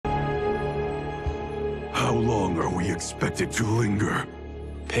How long are we expected to linger?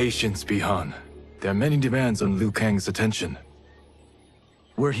 Patience, Bihan. There are many demands on Liu Kang's attention.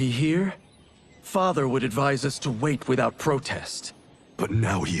 Were he here, Father would advise us to wait without protest. But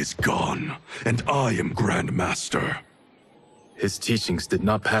now he is gone, and I am Grand Master. His teachings did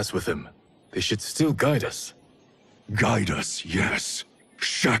not pass with him. They should still guide us. Guide us, yes.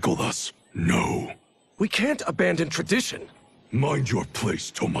 Shackle us, no. We can't abandon tradition. Mind your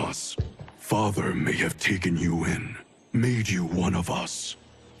place, Tomas. Father may have taken you in, made you one of us.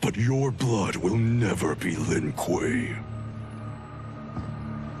 But your blood will never be Lin Kuei.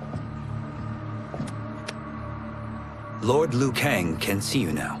 Lord Liu Kang can see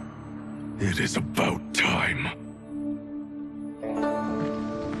you now. It is about time.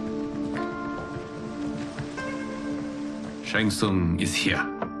 Shang Tsung is here,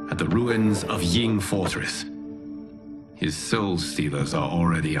 at the ruins of Ying Fortress. His soul stealers are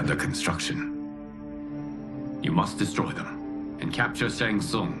already under construction. You must destroy them, and capture Shang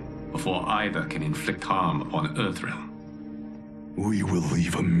Tsung before either can inflict harm upon Earthrealm. We will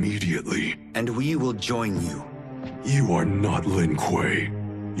leave immediately. And we will join you. You are not Lin Kuei.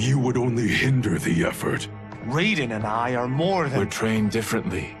 You would only hinder the effort. Raiden and I are more than... We're trained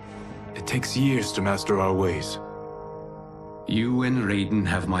differently. It takes years to master our ways. You and Raiden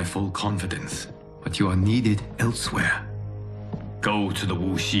have my full confidence, but you are needed elsewhere. Go to the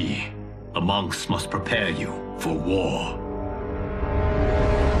Wuxi. The monks must prepare you for war.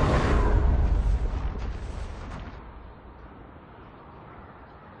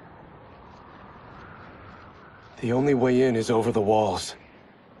 The only way in is over the walls.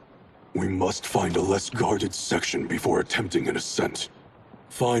 We must find a less guarded section before attempting an ascent.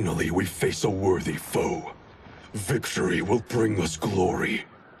 Finally, we face a worthy foe. Victory will bring us glory.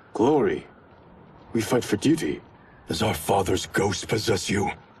 Glory? We fight for duty. Does our father's ghost possess you?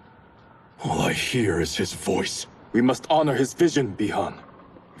 All I hear is his voice. We must honor his vision, Bihan.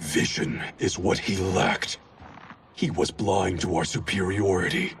 Vision is what he lacked. He was blind to our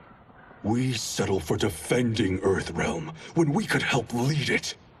superiority. We settle for defending Earthrealm when we could help lead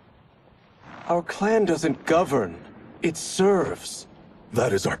it. Our clan doesn't govern. It serves.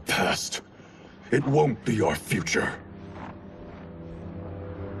 That is our past. It won't be our future.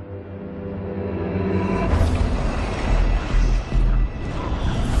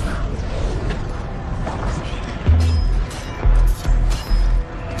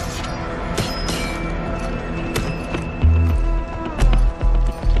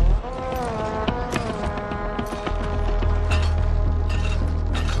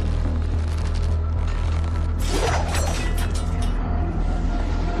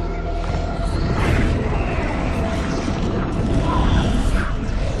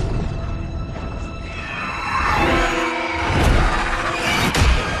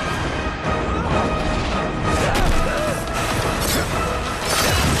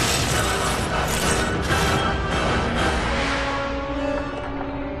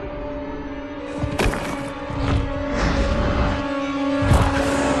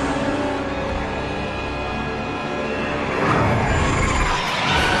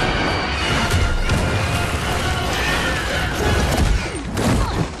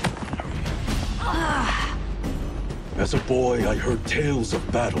 As a boy, I heard tales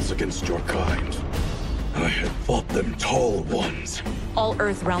of battles against your kind. I had fought them tall ones. All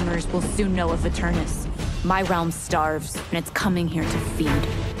Earthrealmers will soon know of Eternus. My realm starves, and it's coming here to feed.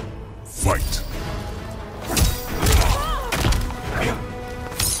 Fight!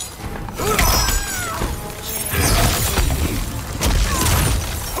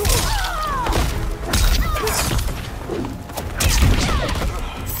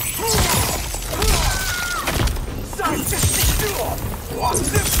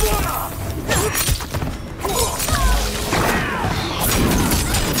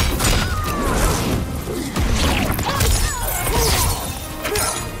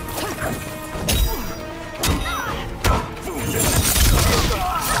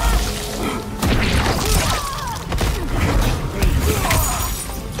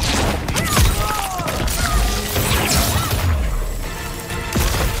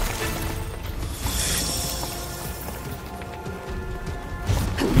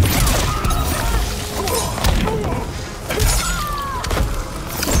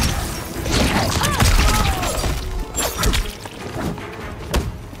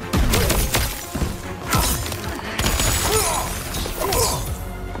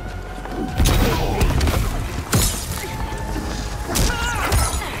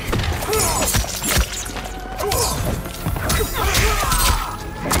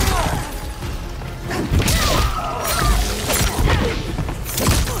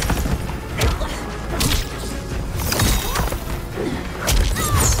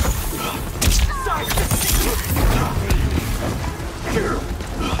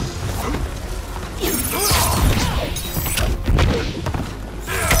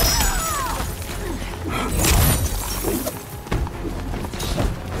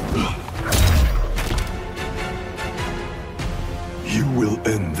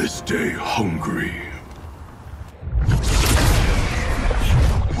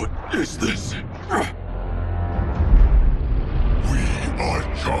 is this? We are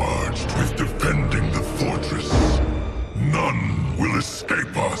charged with defending the fortress. None will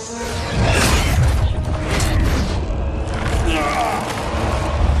escape us.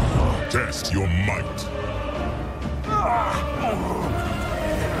 Test your might.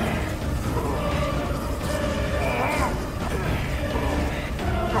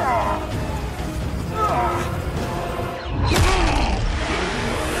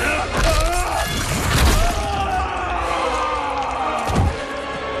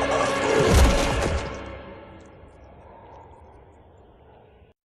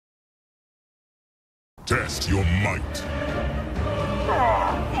 Test your might.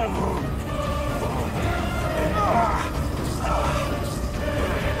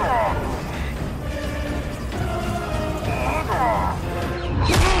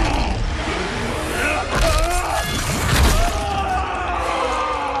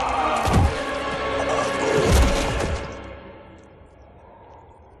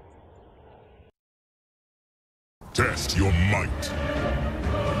 Test your might.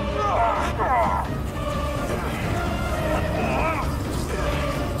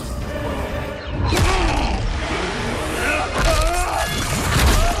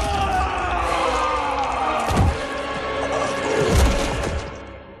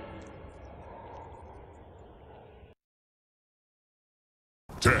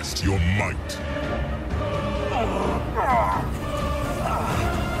 Test your might.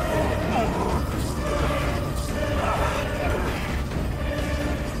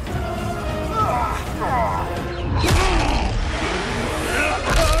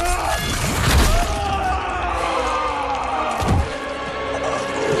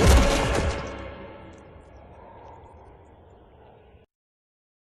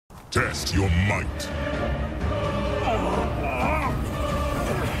 Test your might.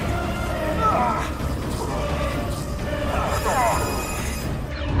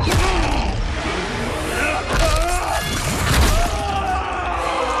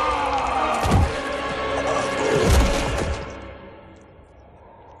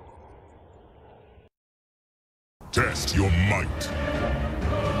 Test your might.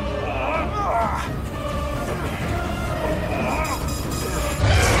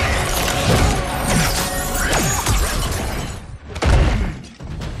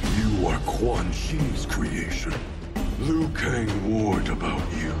 You are Quan Chi's creation. Liu Kang warned about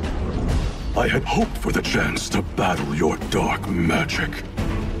you. I had hoped for the chance to battle your dark magic.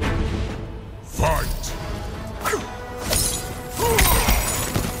 Fight!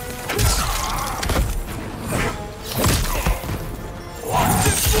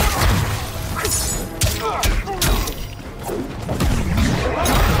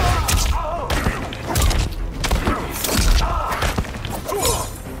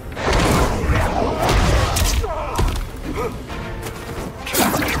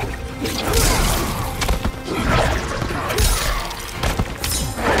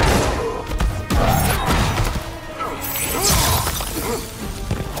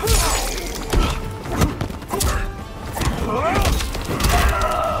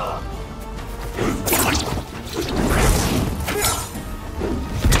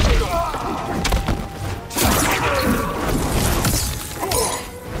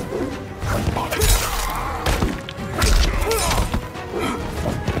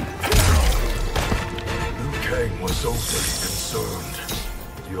 Was overly concerned.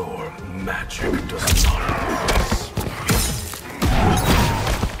 Your magic does not pass.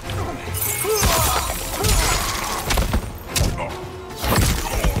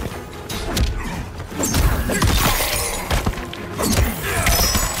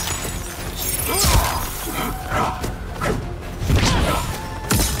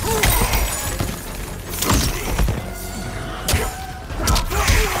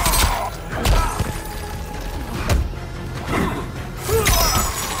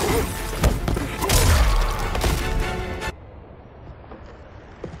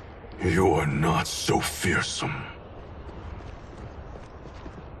 You're not so fearsome.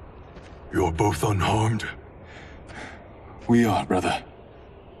 You're both unharmed? We are, brother.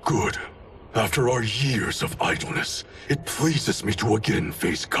 Good. After our years of idleness, it pleases me to again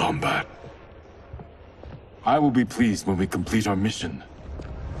face combat. I will be pleased when we complete our mission.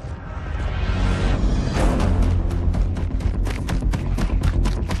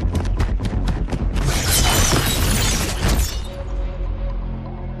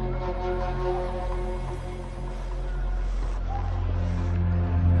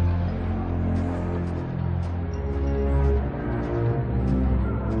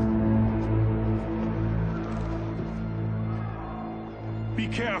 Be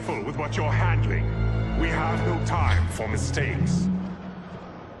careful with what you're handling. We have no time for mistakes.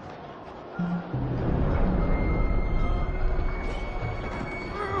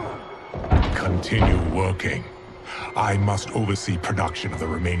 Continue working. I must oversee production of the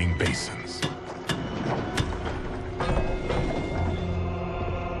remaining basins.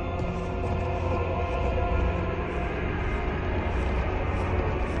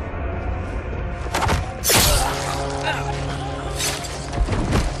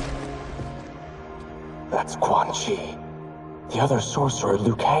 That's Quan Chi. The other sorcerer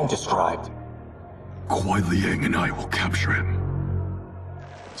Liu Kang described. Kuai Liang and I will capture him.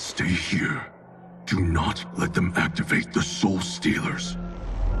 Stay here. Do not let them activate the Soul Stealers.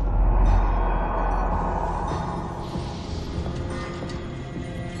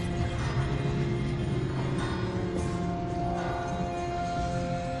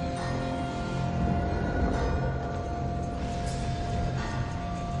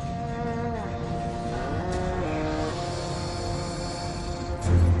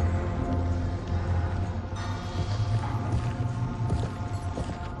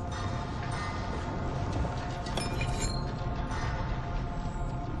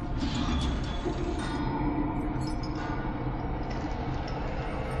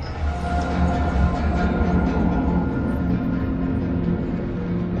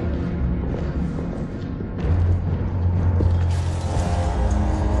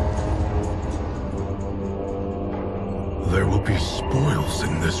 There will be spoils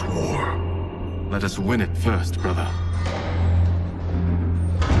in this war. Let us win it first, brother.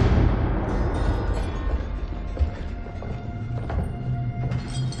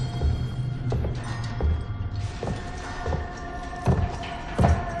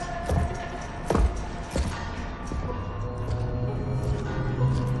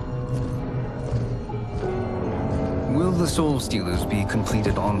 Will the Soul Stealers be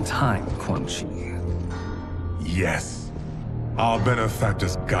completed on time, Quan Chi? Yes. Our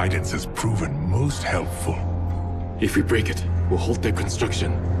benefactor's guidance has proven most helpful. If we break it, we'll halt their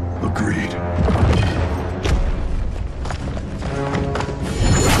construction. Agreed.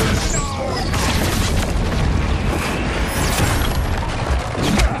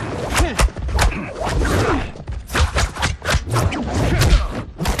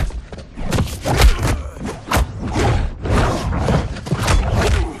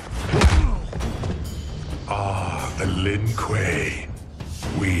 Lin Kuei,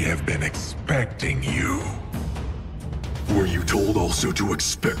 we have been expecting you. Were you told also to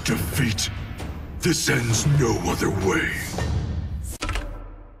expect defeat? This ends no other way.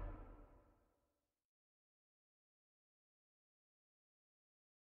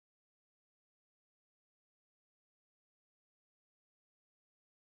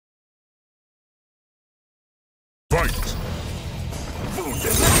 Fight!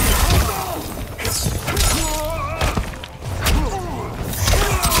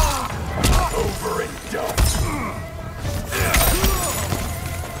 Over and done.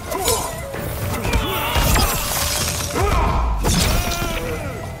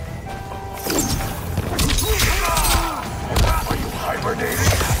 Are you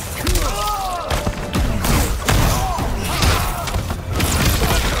hibernating?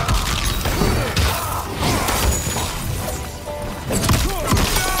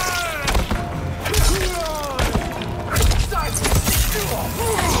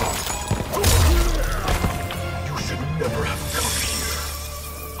 Never have come here.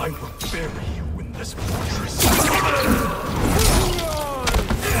 I will bury you in this fortress.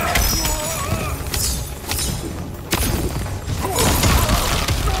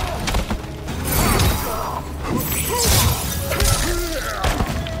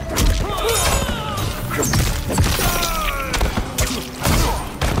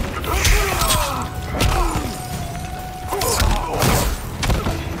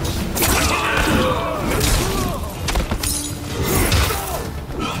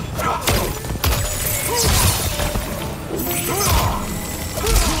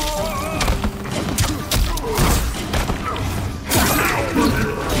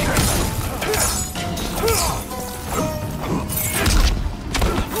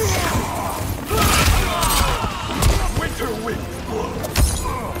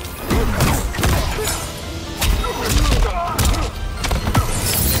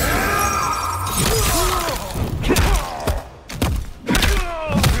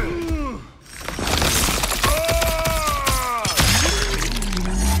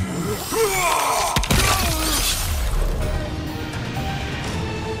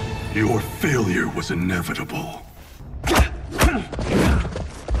 Your failure was inevitable.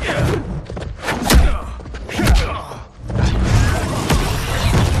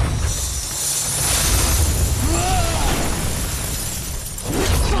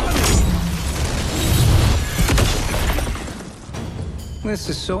 This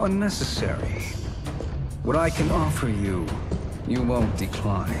is so unnecessary. What I can offer you, you won't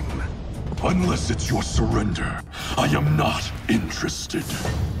decline. Unless it's your surrender, I am not interested.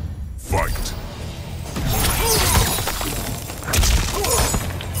 Fight.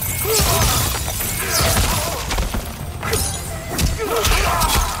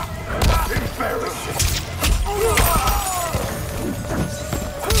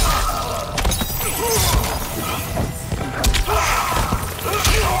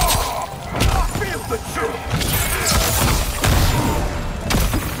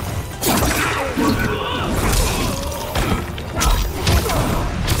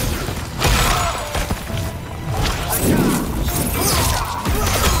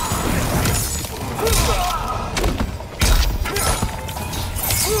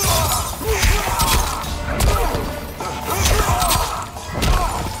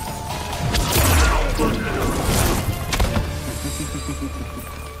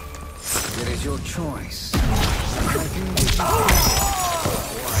 It is your choice.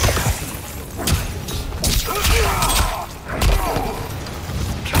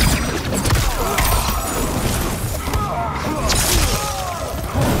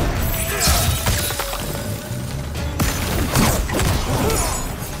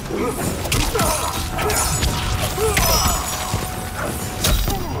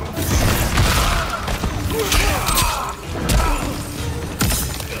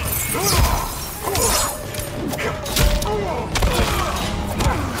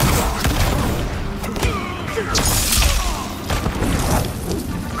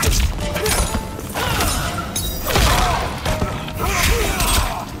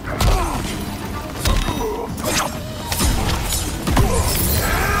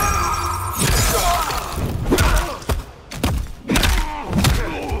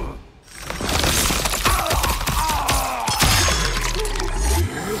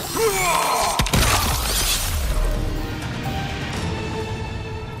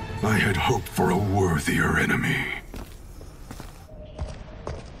 I had hoped for a worthier enemy.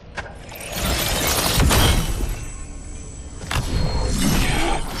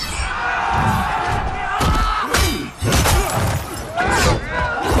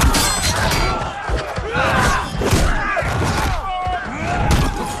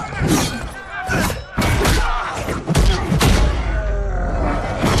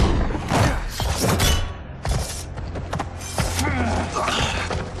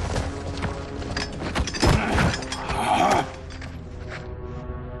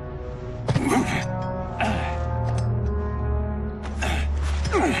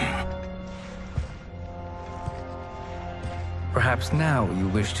 Perhaps now you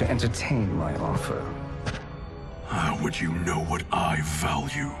wish to entertain my offer. How would you know what I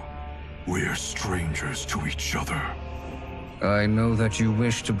value? We're strangers to each other. I know that you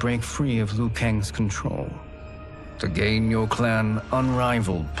wish to break free of Liu Kang's control, to gain your clan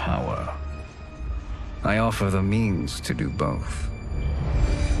unrivaled power. I offer the means to do both.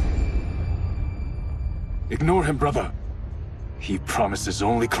 Ignore him, brother. He promises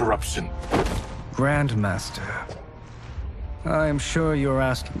only corruption. Grandmaster, I am sure you're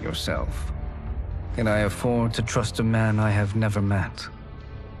asking yourself, can I afford to trust a man I have never met?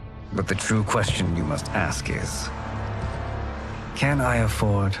 But the true question you must ask is, can I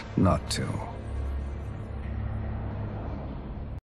afford not to?